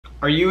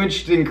Are you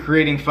interested in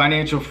creating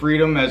financial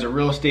freedom as a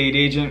real estate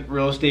agent,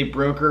 real estate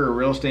broker, or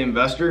real estate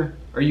investor?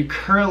 Are you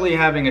currently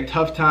having a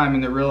tough time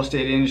in the real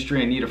estate industry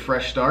and need a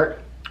fresh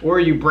start? Or are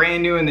you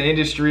brand new in the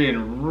industry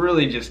and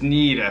really just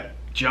need a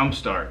jump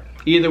start?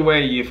 Either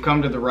way, you've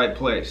come to the right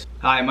place.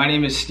 Hi, my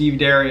name is Steve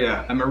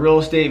Daria. I'm a real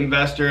estate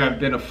investor. I've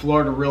been a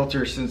Florida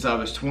realtor since I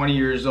was 20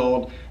 years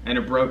old and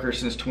a broker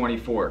since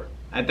 24.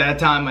 At that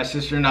time, my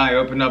sister and I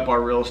opened up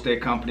our real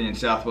estate company in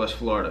Southwest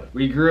Florida.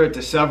 We grew it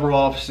to several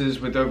offices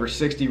with over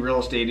 60 real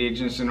estate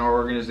agents in our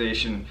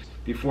organization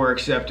before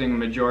accepting a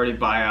majority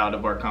buyout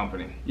of our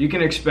company. You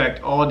can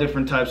expect all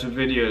different types of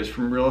videos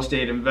from real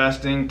estate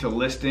investing to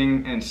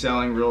listing and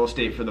selling real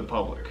estate for the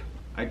public.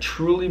 I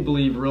truly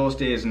believe real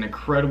estate is an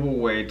incredible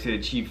way to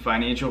achieve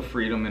financial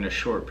freedom in a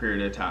short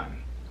period of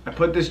time. I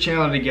put this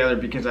channel together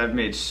because I've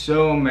made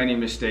so many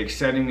mistakes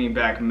setting me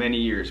back many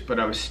years, but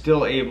I was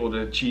still able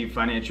to achieve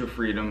financial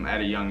freedom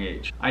at a young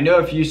age. I know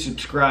if you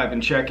subscribe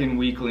and check in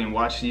weekly and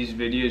watch these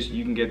videos,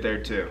 you can get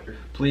there too.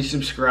 Please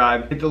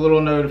subscribe, hit the little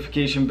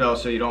notification bell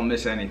so you don't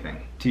miss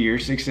anything. To your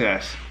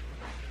success.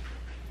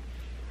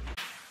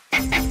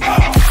 It's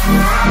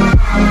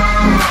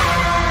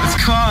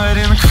caught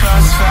in the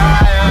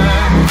crossfire.